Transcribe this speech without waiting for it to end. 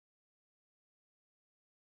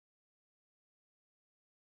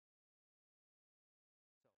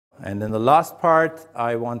And in the last part,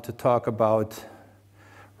 I want to talk about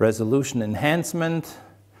resolution enhancement.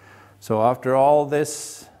 So after all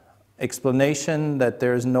this explanation that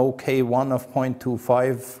there's no K1 of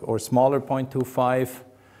 0.25 or smaller 0.25,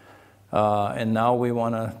 and now we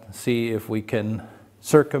want to see if we can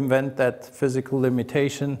circumvent that physical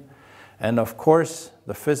limitation. And of course,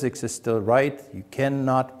 the physics is still right. You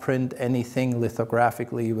cannot print anything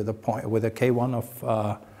lithographically with a K1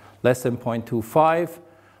 of less than 0.25.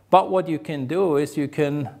 But what you can do is you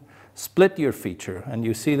can split your feature. And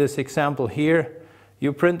you see this example here.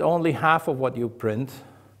 You print only half of what you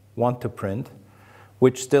want to print,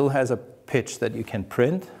 which still has a pitch that you can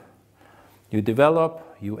print. You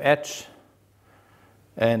develop, you etch,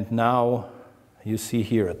 and now you see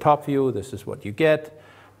here a top view. This is what you get.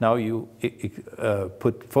 Now you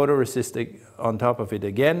put photoresist on top of it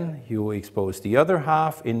again. You expose the other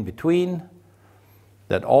half in between.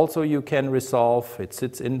 That also you can resolve. It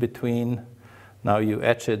sits in between. Now you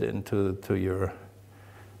etch it into your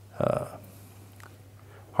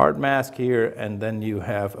hard mask here, and then you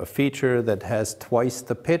have a feature that has twice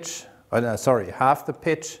the pitch, half the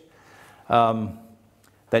pitch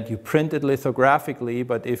that you printed lithographically.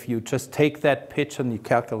 But if you just take that pitch and you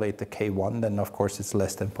calculate the K1, then of course it's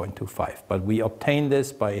less than 0.25. But we obtain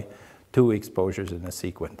this by 2 exposures in a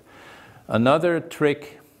sequence. Another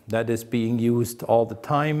trick that is being used all the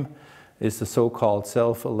time is the so-called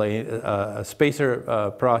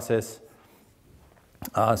spacer process.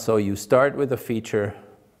 So you start with a feature,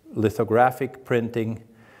 lithographic printing,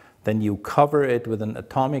 then you cover it with an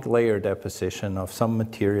atomic layer deposition of some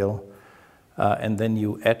material, and then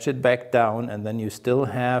you etch it back down, and then you still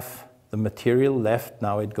have the material left.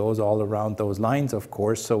 Now it goes all around those lines, of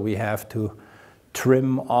course, so we have to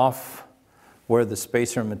trim off where the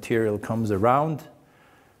spacer material comes around,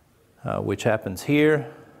 which happens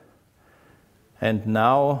here. And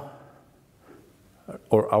now,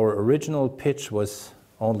 our original pitch was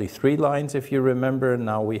only 3 lines, if you remember.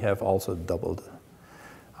 Now we have also doubled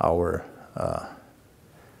our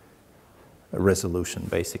resolution,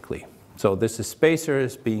 basically. So this is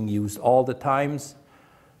spacers being used all the times.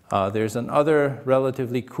 There's another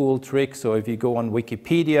relatively cool trick. So if you go on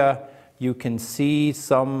Wikipedia, you can see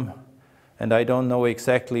some, and I don't know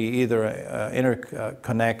exactly, either an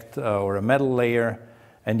interconnect or a metal layer,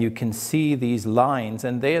 and you can see these lines,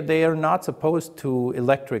 and they are not supposed to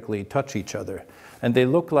electrically touch each other. And they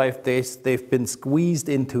look like they've been squeezed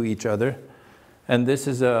into each other. And this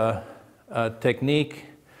is a technique,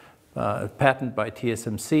 patent by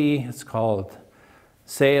TSMC. It's called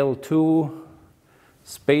SAIL-2,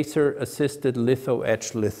 Spacer Assisted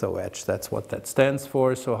Litho-Etch. That's what that stands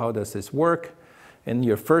for. So how does this work? In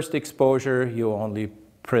your first exposure, you only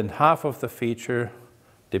print half of the feature,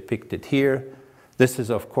 depicted here. This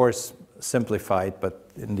is, of course, simplified, but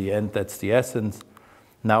in the end, that's the essence.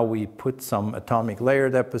 Now we put some atomic layer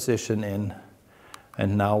deposition in,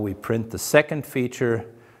 and now we print the second feature.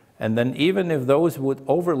 And then even if those would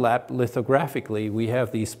overlap lithographically, we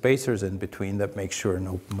have these spacers in between that make sure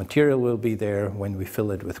no material will be there when we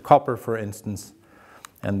fill it with copper, for instance,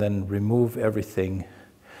 and then remove everything.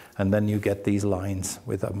 And then you get these lines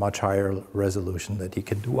with a much higher resolution that you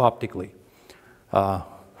can do optically.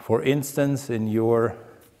 For instance, in your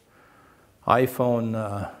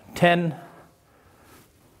iPhone 10,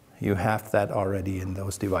 you have that already in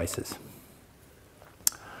those devices.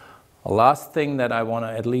 A last thing that I want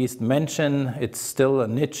to at least mention, it's still a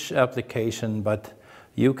niche application, but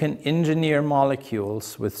you can engineer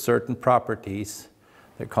molecules with certain properties.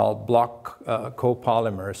 They're called block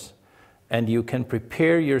copolymers, and you can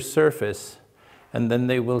prepare your surface, and then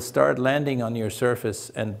they will start landing on your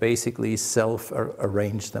surface and basically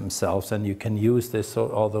self-arrange themselves. And you can use this, so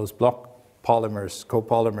all those block polymers,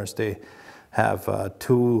 copolymers, they have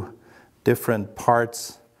 2 different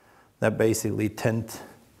parts that basically tend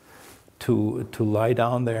to lie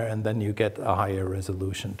down there, and then you get a higher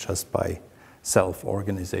resolution just by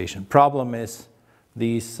self-organization. Problem is,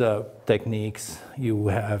 these techniques, you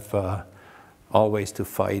have always to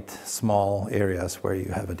fight small areas where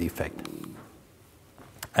you have a defect.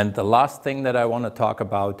 And the last thing that I want to talk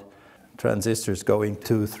about, transistors going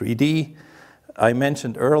to 3D. I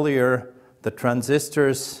mentioned earlier the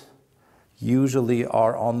transistors usually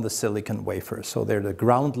are on the silicon wafer. So they're the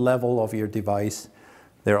ground level of your device.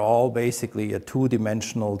 They're all basically a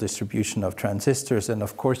 2-dimensional distribution of transistors. And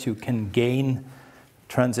of course, you can gain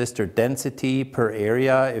transistor density per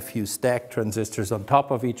area if you stack transistors on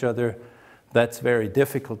top of each other. That's very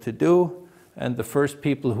difficult to do. And the first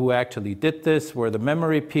people who actually did this were the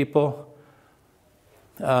memory people.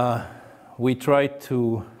 We tried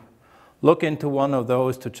to look into one of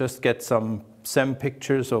those to just get some SEM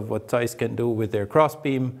pictures of what ZEISS can do with their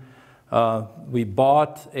crossbeam. We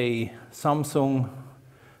bought a Samsung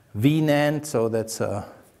VNAND, so that's a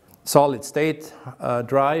solid state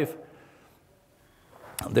drive.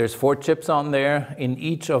 There's 4 chips on there. In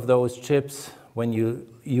each of those chips, when you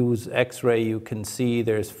use X-ray, you can see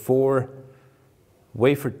there's 4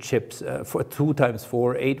 wafer chips, 2 times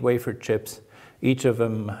 4, 8 wafer chips. Each of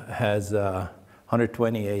them has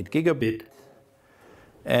 128 gigabit.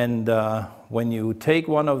 And when you take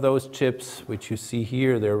one of those chips, which you see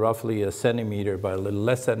here, they're roughly a centimeter by a little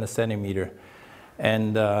less than a centimeter,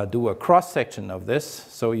 and do a cross-section of this.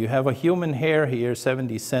 So you have a human hair here,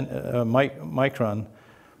 70 micron,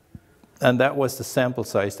 and that was the sample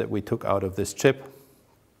size that we took out of this chip.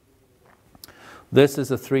 This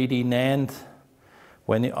is a 3D NAND.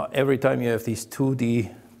 Every time you have these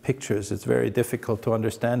 2D pictures, it's very difficult to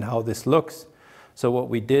understand how this looks. So what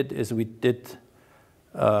we did is we did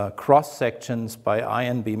cross sections by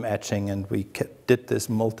ion beam etching, and we did this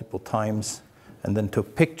multiple times and then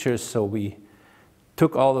took pictures. So we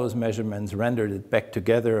took all those measurements, rendered it back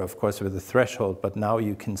together, of course with a threshold, but now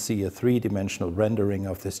you can see a 3-dimensional rendering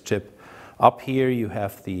of this chip. Up here you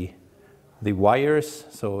have the wires,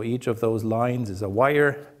 so each of those lines is a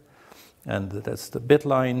wire, and that's the bit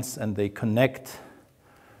lines, and they connect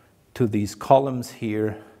to these columns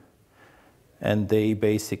here, and they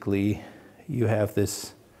basically, you have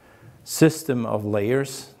this system of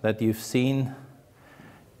layers that you've seen,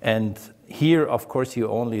 and here of course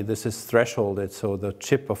this is thresholded, so the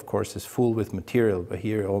chip of course is full with material, but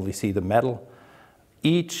here you only see the metal.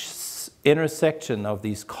 Each intersection of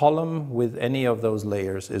these columns with any of those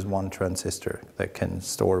layers is 1 transistor that can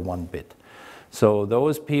store 1 bit. So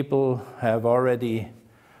those people have already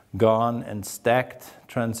gone and stacked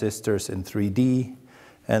transistors in 3D,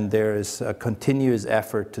 and there is a continuous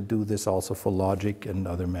effort to do this also for logic and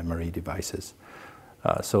other memory devices.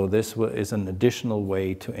 So this is an additional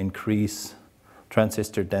way to increase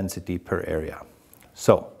transistor density per area.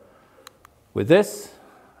 So with this,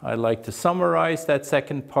 I'd like to summarize that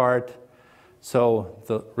second part. So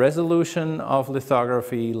the resolution of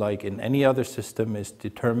lithography, like in any other system, is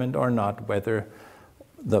determined or not whether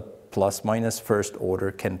the plus minus first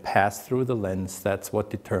order can pass through the lens. That's what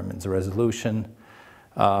determines resolution.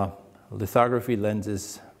 Lithography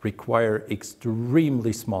lenses require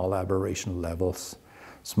extremely small aberration levels,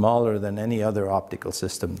 smaller than any other optical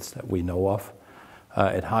systems that we know of.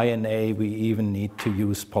 At high NA, we even need to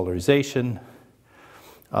use polarization.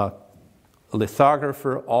 A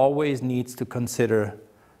lithographer always needs to consider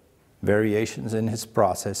variations in his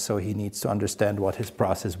process, so he needs to understand what his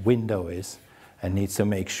process window is and needs to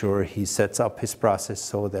make sure he sets up his process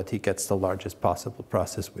so that he gets the largest possible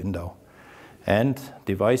process window. And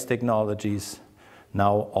device technologies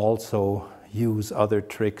now also use other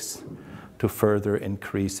tricks to further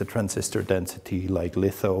increase the transistor density, like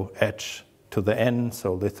litho etch to the N,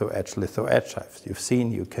 so litho etch, as you've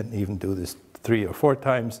seen, you can even do this 3 or 4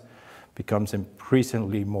 times. Becomes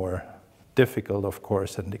increasingly more difficult, of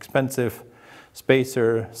course, and expensive.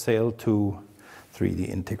 Spacer, SAIL 2, 3D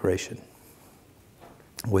integration.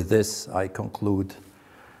 With this, I conclude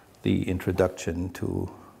the introduction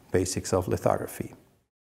to Basics of Lithography.